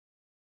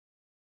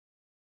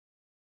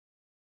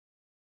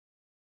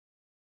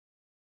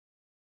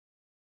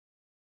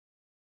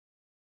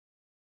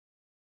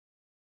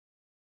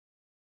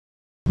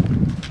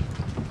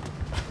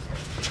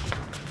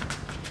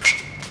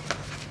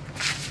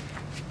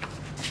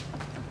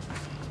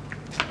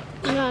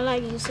I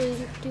like you, so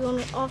do you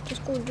want to, after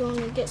school, do you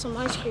want to get some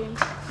ice cream?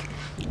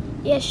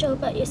 Yeah, sure,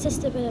 but your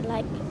sister wouldn't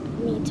like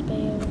me to be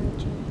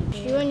around you.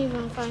 She won't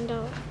even find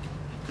out.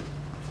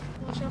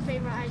 What's your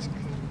favourite ice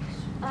cream?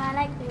 Oh, I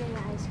like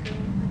vanilla ice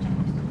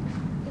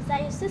cream. Is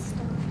that your sister?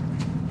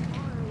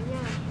 Oh,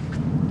 yeah.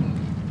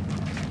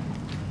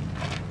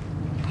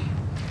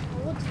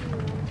 What do you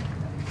want?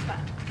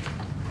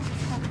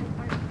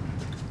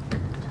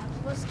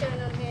 What's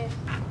going on here?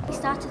 He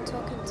started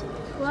talking to me.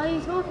 Why are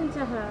you talking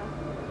to her?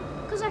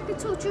 Because I can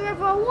talk to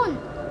whoever I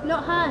want.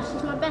 Not her,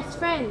 she's my best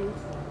friend.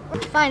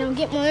 Fine, I'll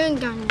get my own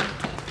gang.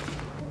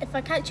 If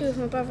I catch you with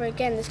my brother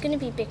again, there's going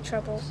to be big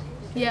trouble.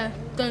 Yeah,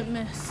 don't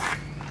miss.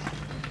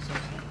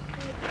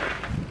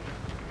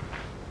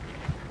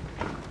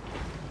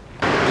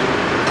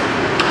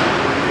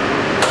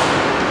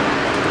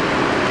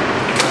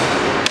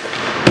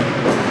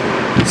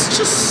 It's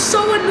just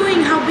so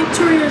annoying how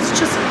Victoria's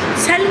just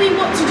telling me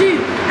what to do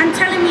and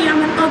telling me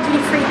I'm an ugly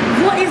freak.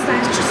 What is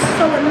that? It's just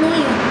so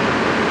annoying.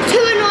 Too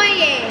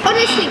annoying.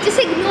 Honestly, just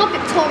ignore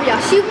Victoria.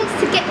 She wants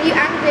to get you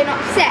angry and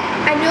upset,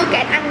 and you're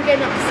getting angry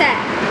and upset.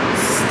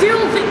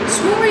 Still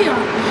Victoria.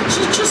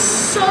 She's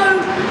just so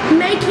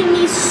making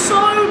me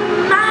so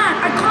mad.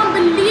 I can't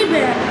believe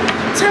it.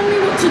 Tell me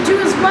what to do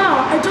as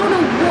well. I don't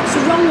know what's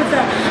wrong with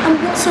her and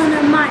what's on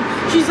her mind.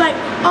 She's like,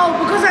 oh,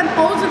 because I'm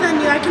older than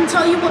you, I can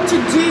tell you what to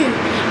do.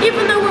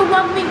 Even though we're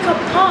 1 week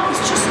apart,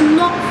 it's just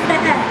not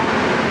fair.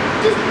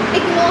 Just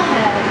ignore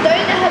her.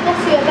 Don't let her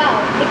boss you about.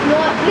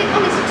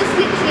 Honestly, just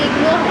literally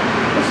ignore her.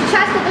 If she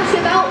tries to boss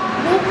you about,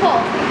 walk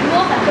off.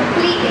 Ignore her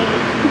completely.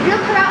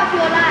 Block her out of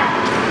your life.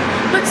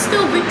 But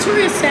still,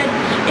 Victoria said,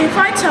 if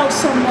I tell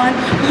someone,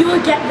 you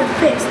will get the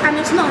fist. And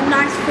it's not a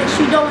nice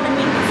fist. You don't want to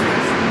meet the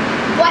fist.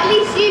 Well, at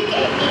least you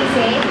get it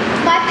easy.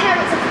 My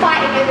parents are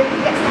fighting over who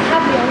gets to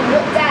have me on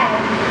what day.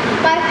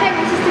 My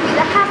parents used to be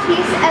the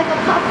happiest ever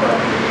couple.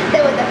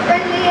 They were the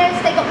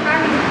friendliest, they got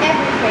married and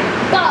everything.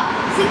 But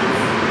since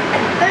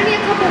only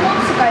a couple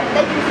months ago,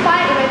 they've been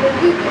fighting over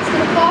who gets to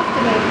look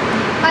after me.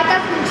 My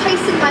dad's been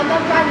chasing my mum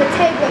around the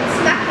table and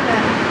smacking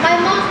her. My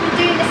mum's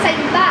been doing the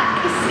same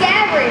back. It's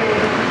scary.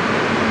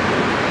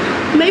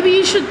 Maybe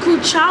you should call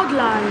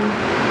Childline.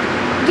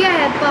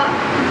 Yeah, but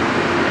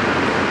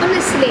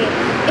honestly,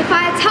 if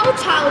I tell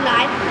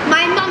Childline,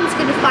 my mum's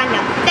going to find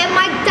out, then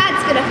my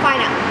dad's going to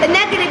find out, then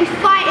they're going to be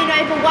fighting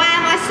over why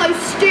am I so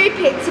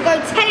stupid to go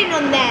telling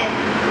on them.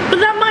 But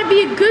that might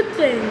be a good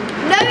thing.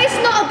 No, it's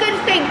not a good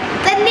thing.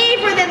 Then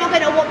neither of them are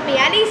going to want me.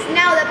 At least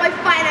now they're both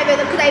fighting over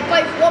them because they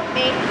both want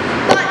me.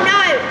 But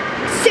no,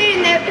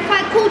 soon if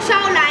I call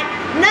Childline,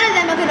 none of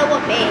them are going to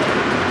want me.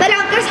 Then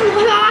guess who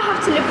I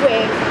have to live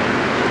with?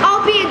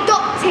 I'll be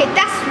adopted,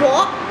 that's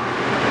what.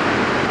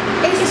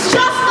 It's just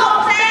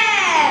not fair.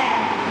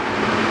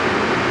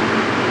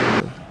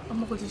 Oh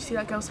my god, did you see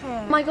that girl's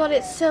hair? Oh my god,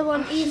 it's so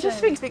uneven. She just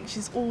thinks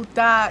she's all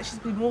that. She's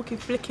been walking,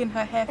 flicking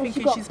her hair,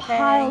 thinking she's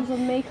piles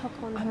paying. of makeup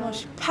on I her. know,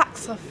 she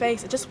packs her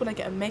face. I just want to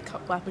get a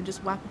makeup wipe and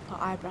just wipe off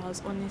her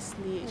eyebrows.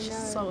 Honestly, it's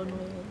just so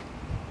annoying.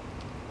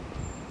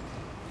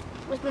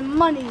 Where's my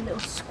money, little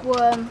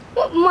squirm?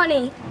 What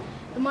money?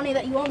 The money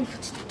that you owe me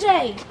for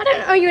today. I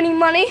don't owe you any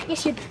money.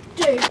 Yes, you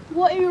do.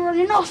 What are you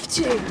running off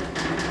to?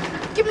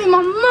 Give me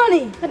my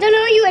money. I don't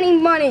owe you any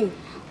money.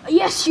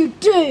 Yes, you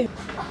do.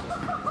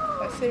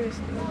 Like,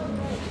 seriously.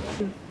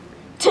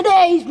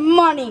 Today's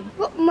money.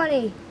 What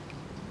money?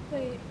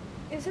 Wait,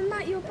 isn't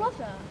that your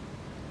brother?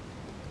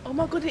 Oh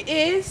my god, it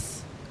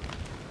is?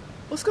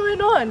 What's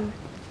going on?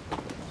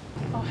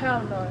 Oh,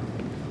 hell no.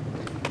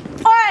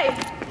 Oi!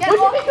 What do you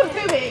think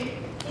you're doing?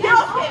 Get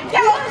off him!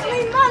 Get off him! Me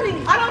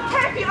money. I don't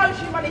care if he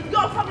owes you money. If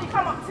you're somebody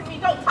come up to me,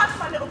 don't touch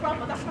my little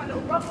brother. That's my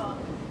little brother.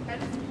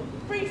 And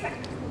 3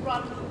 seconds to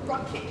run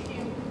kick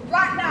you.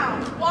 Right now.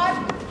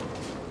 1,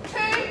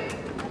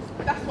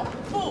 2. That's what.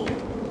 Fool.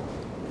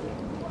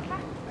 What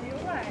happened? Are you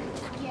alright?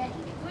 Yeah,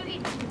 really.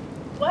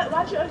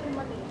 Why'd you owe him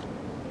money?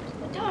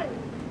 I don't.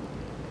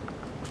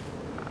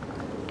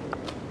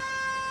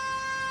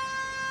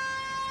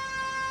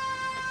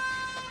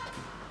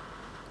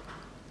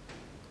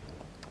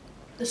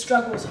 The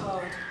struggle was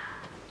hard.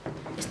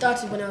 It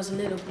started when I was a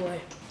little boy.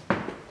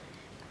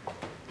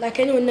 Like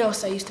anyone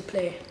else, I used to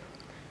play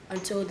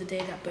until the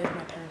day that both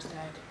my parents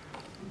died.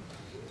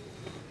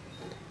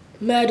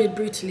 Murdered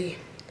brutally.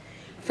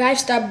 5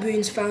 stab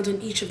wounds found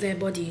on each of their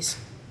bodies.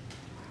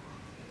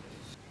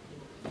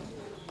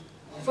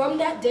 From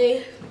that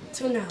day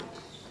till now,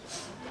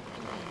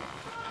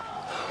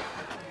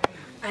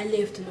 I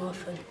lived an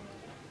orphan.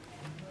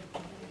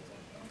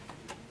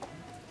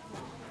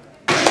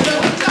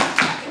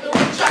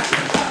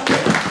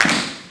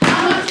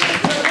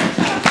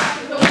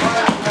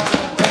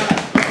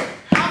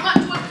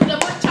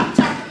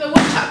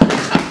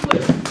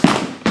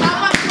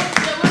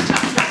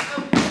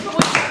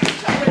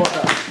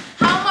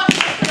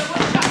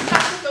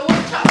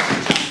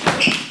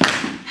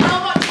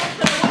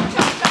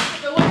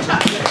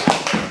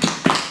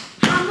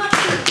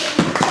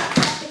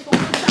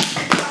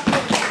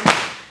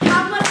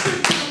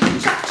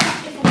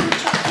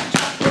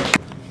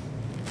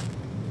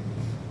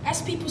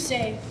 As people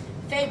say,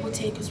 fate will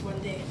take us one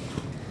day.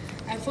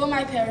 And for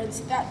my parents,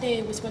 that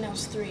day was when I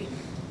was 3.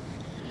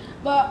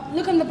 But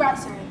look on the bright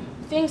side.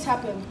 Things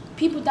happen.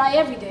 People die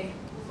every day.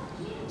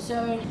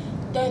 So,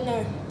 don't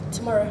know.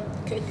 Tomorrow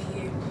could be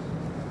you.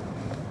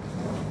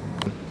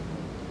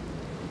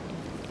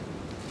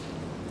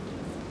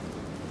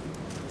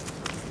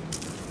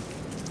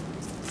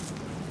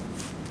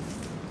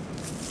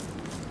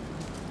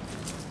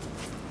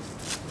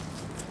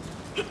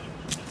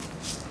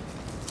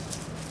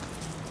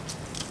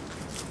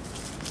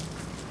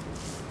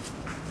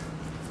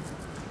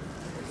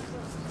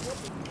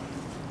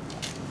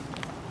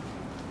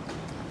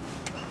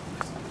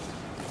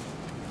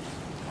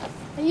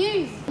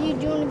 Do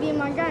you want to be in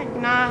my gang?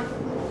 Nah,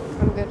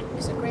 I'm good.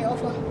 It's a great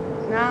offer.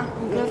 Nah,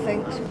 no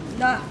thanks.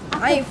 Nah,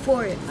 I ain't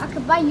for it. I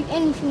could buy you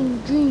anything you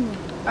dream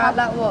of.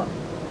 Like what?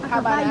 How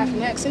about an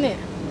next, innit?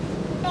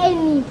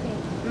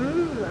 Anything.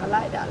 I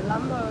like that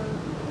Lambo.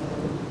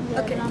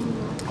 Yeah, Okay.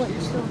 Got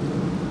you so.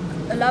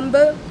 A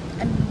Lambo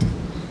and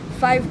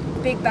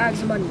 5 big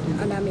bags of money,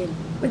 and I'm in.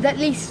 With at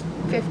least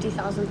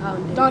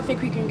 £50,000. Don't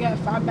think we can get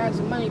 5 bags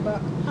of money, but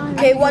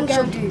Okay, one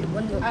shall do.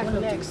 One iPhone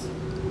will X. do.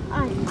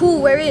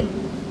 Cool, we're in.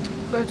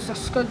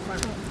 That's good, man.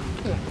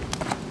 Yeah.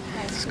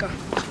 Let's go.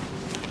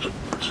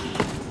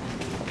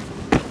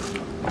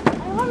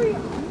 Hurry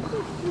up.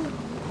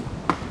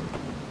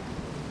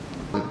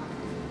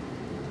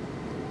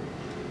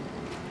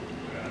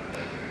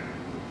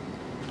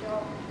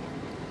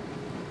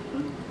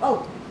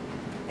 Oh,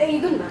 hey,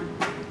 you good, man?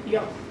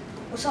 Yo,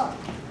 What's up?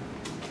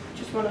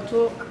 just wanna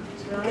talk.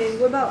 Okay,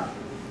 what about?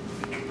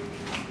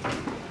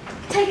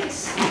 Take a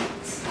seat.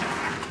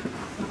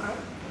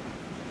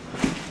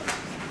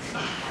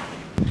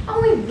 Are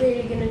we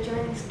really gonna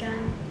join this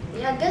gang?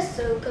 Yeah, I guess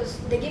so, because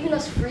they're giving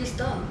us free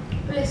stuff.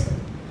 But listen,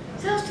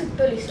 if I was to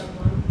bully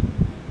someone,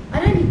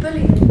 I'd only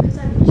bully them because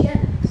I'm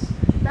jealous.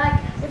 Like,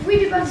 if we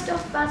do bad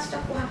stuff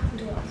will happen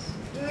to us.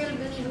 Do you really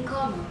believe in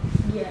karma?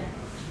 Yeah.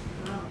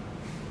 Wow.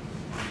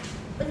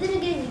 But then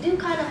again, you do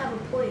kind of have a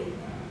point.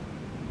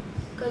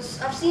 Because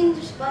I've seen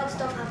this bad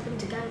stuff happen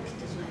to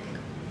gangsters, like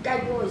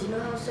gang wars. You know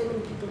how so many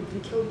people have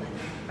been killed by them?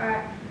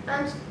 Alright,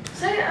 and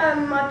say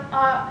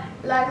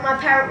my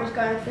parent was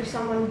going through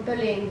someone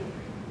bullying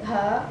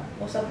her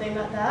or something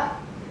like that,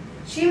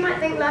 she might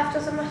think life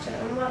doesn't matter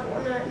and might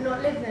want to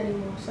not live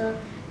anymore. So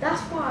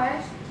that's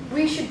why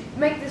we should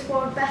make this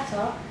world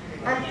better,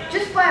 and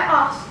just by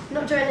us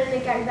not joining the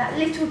gang, that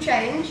little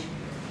change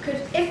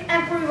could, if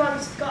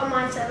everyone's got a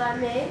mindset like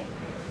me,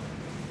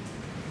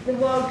 the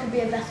world could be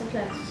a better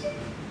place.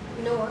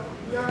 You know what?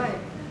 You're right.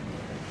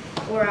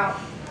 We're out.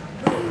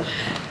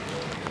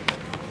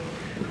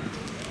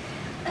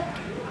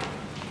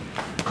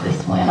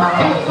 This went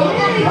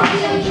on much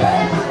interest.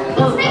 Yes.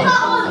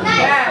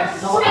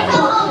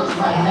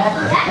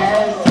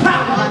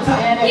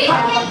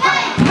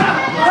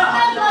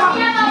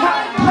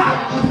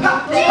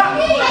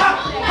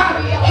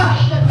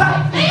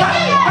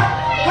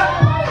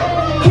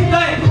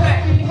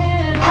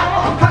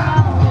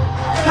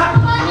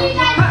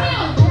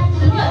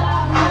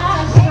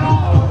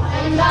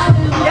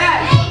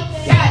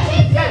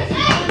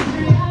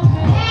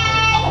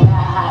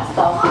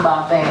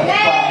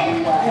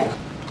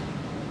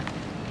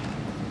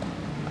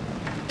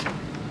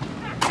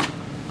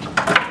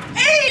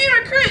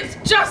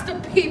 Just the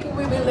people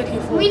we've been looking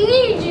for. We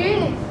need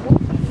you.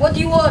 What do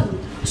you want?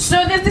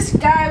 So there's this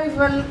guy with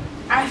an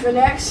iPhone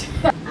X.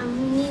 And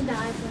we need the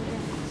iPhone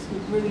X. We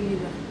really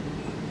need it.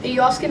 Are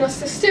you asking us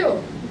to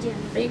steal? Yeah.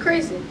 Are you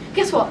crazy?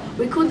 Guess what?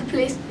 We called the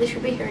police. They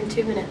should be here in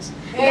 2 minutes.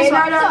 Hey, Guess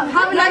what?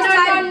 Have a nice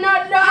time. No.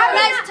 Have a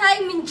nice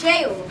time in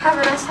jail. Have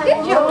a nice time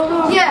in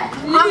jail. Yeah,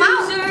 I'm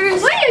out.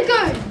 Losers. Where you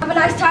going? Have a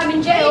nice time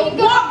in jail.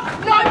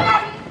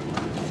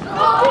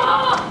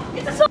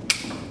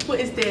 What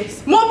is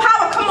this? More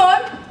power, come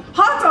on!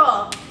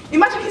 Harder!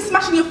 Imagine he's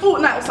smashing your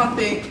Fortnite or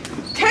something.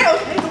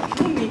 Tails, don't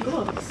kill me,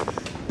 God.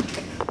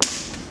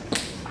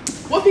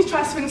 What if he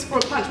tries swings for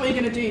a punch? What are you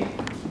gonna do?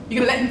 You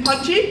gonna let him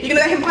punch you? You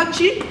gonna let him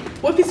punch you?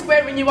 What if he's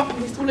squaring you up and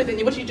he's taller than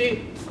you? What do you do?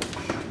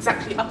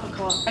 Exactly,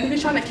 uppercut. And if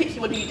he's trying to kick you,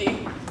 what do you do?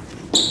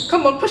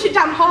 Come on, push it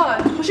down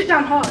hard. Push it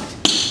down hard.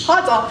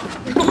 Harder.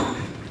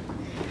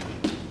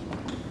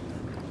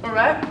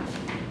 Alright?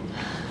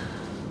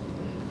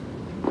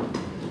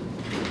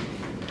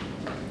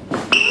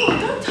 Oh,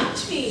 don't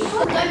touch me.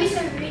 Oh, don't be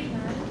so rude,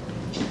 man.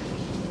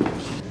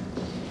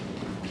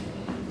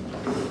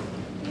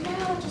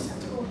 Now I just have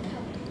to go and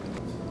help.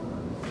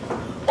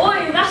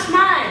 Oi, that's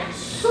mine.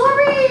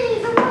 Sorry,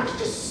 the work's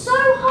just so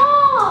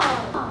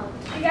hard.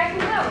 You guys can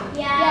help.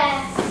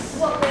 Yes.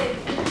 What with?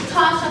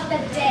 Toss of the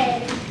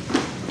dead.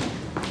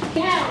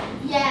 Yeah.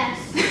 Yes.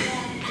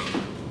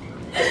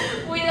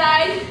 We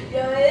lied.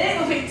 You're a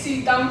little bit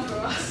too dumb for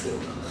us.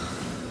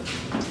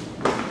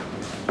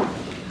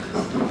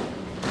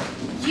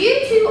 You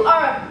two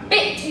are a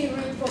bit too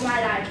rude for my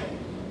liking.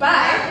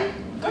 Bye.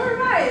 Go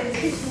revise.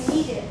 Because we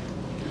need it.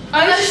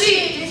 Oh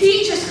shoot, the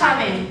teacher's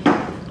coming.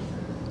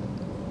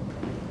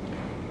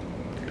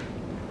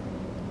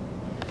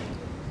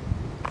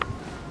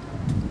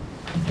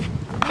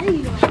 There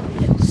you are,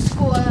 little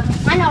squirrel.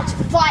 I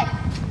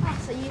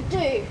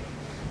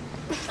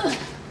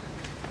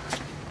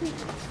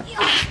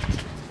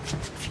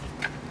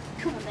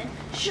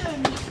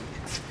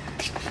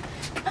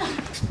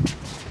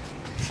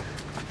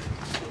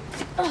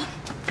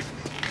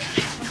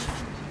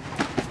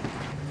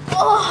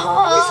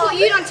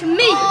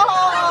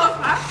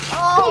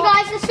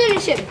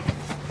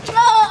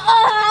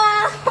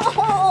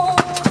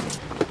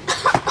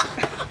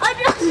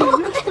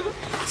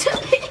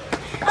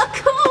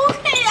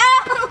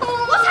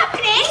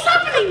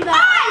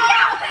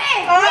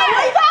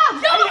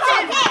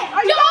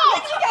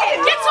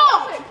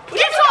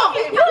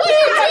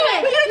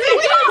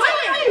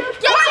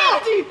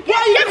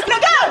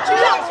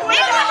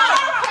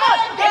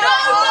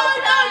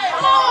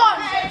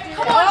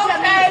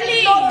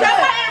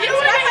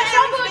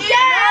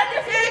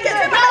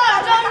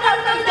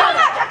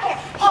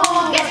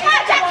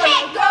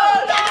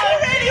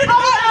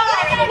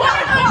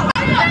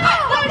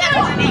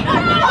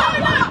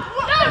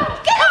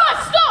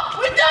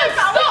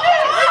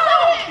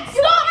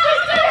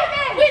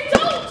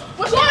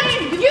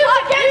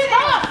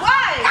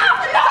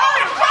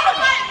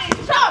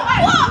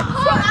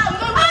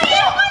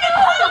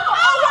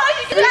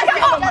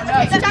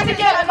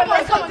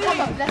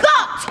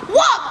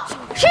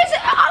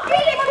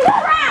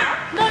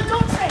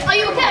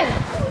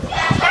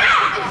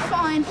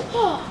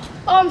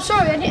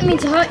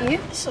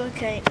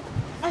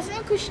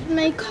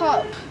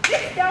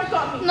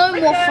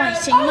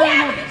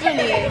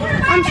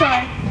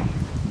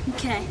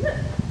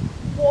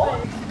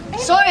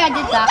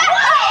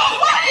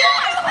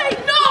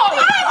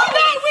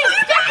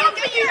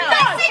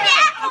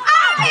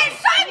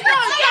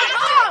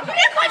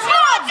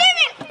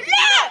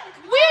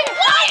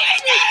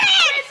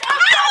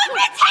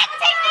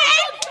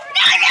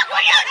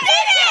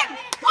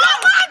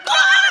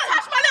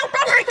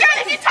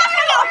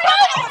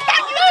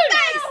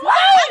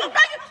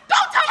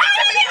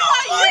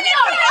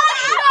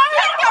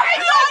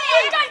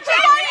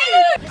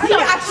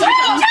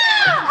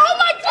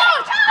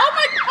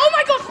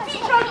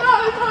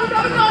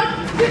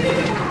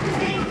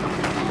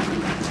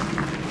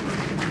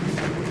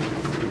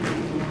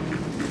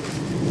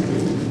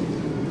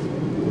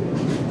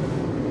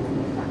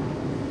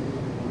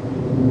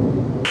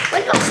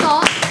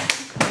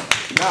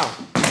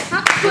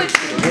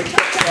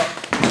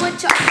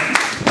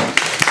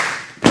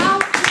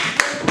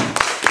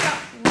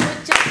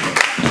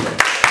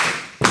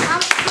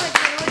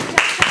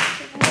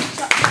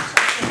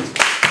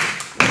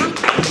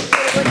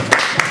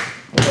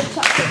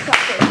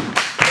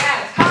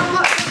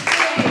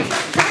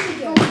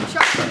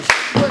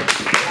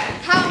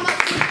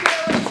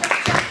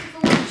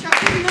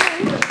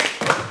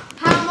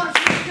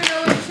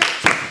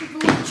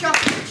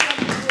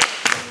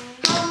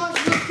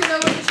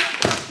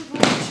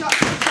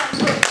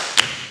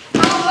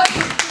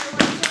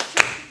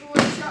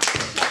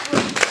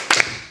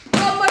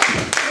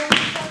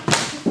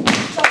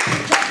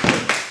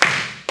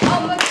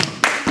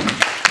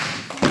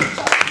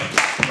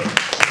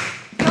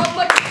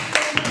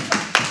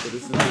So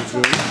this is his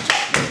room.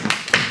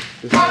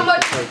 This is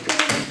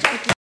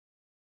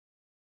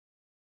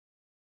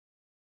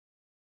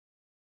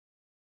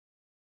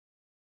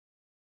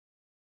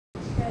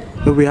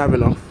Who we have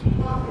enough?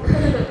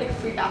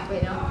 If we have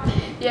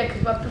enough. Yeah,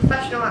 because we're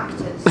professional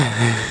actors.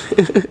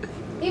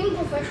 Even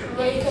professional.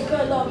 Yeah, you can put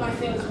a lot of my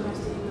feelings when I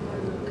say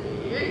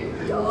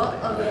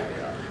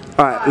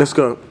Alright, let's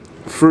go.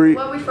 3.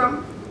 Where are we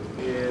from?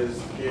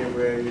 Is here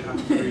where you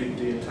have to read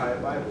the entire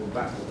Bible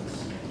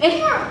backwards.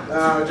 Yeah.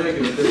 I'm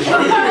joking.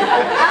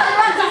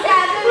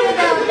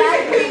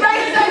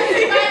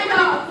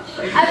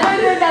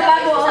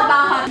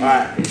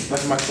 Alright,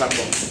 that's my slap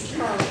box.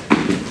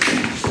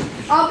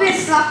 I'll be a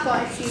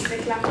slapper if she's the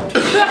clapper.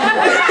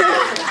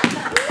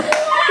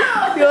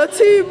 You're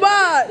too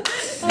much.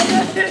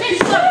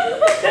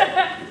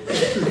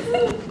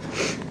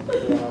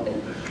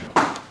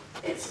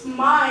 It's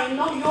mine,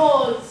 not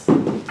yours.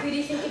 Who do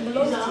you think it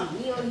belongs to,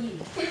 me or you?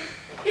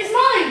 It's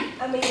mine,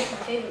 I mean, it's my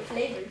favourite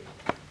flavour.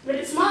 but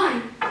it's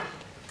mine.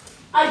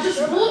 I just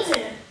bought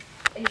it,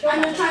 Are you sure?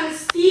 and you're trying to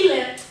steal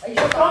it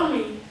from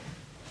me.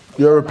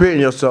 You're repeating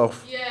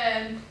yourself.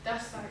 Yeah,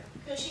 that's like.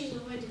 Because she's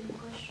already in the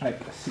question. Like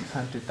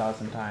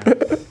 600,000 times.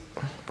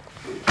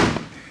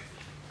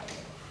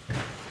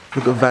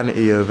 Look at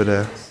Vanity over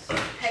there.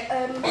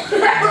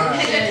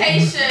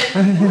 Hesitation.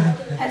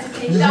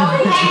 Hesitation. No,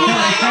 hesitation.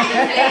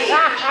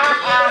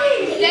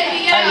 Let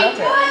me get up.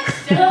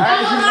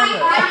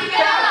 Let me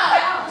get up.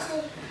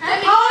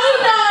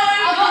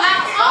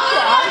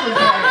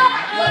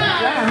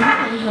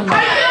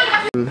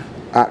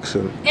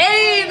 Action.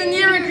 Hey, the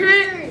new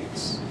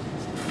recruits.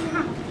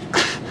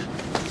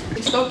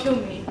 Just don't kill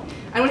me.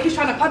 And when he's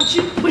trying to punch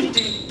you, what do you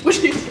do? What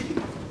do you do?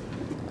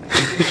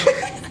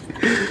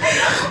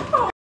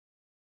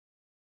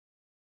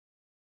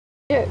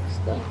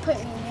 Put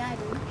me in the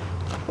idol.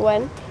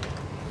 When?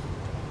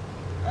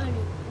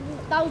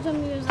 That was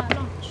when we was at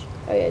lunch.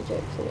 Oh yeah,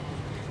 jokes. Yeah.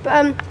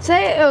 But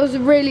say it was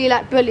really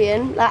like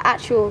bullying, like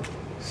actual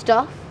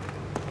stuff.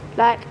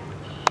 like,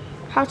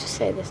 how to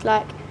say this?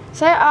 Like,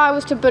 say I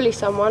was to bully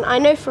someone, I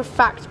know for a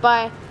fact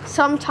by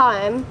some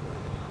time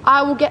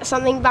I will get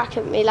something back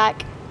at me.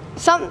 Like,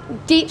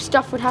 some deep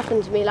stuff would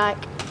happen to me. Like,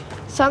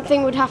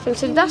 something would happen.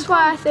 So that's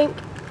why I think,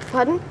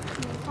 pardon?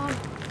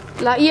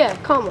 Like, yeah,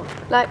 karma.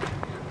 Like,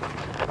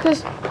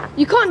 because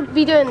you can't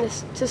be doing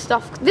this to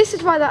stuff. This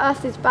is why the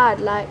earth is bad.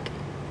 Like,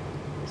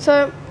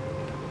 so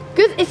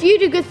good. If you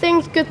do good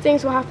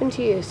things will happen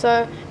to you.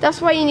 So that's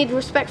why you need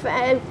respect for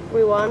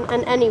everyone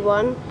and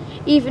anyone,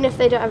 even if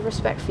they don't have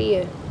respect for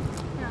you.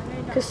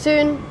 Because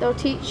soon they'll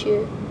teach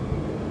you.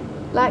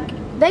 Like,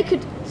 they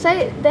could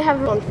say they have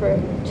gone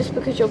through just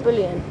because you're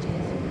bullying.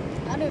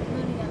 I don't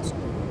bully at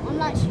school.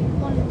 I'm actually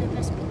one of the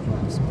best people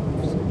at school.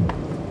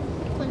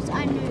 Because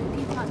I know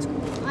people at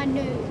school. I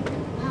know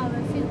how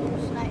it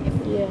feels. Like, if,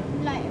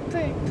 like,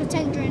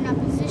 pretend you're in that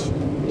position.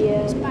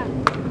 Yeah. It's bad.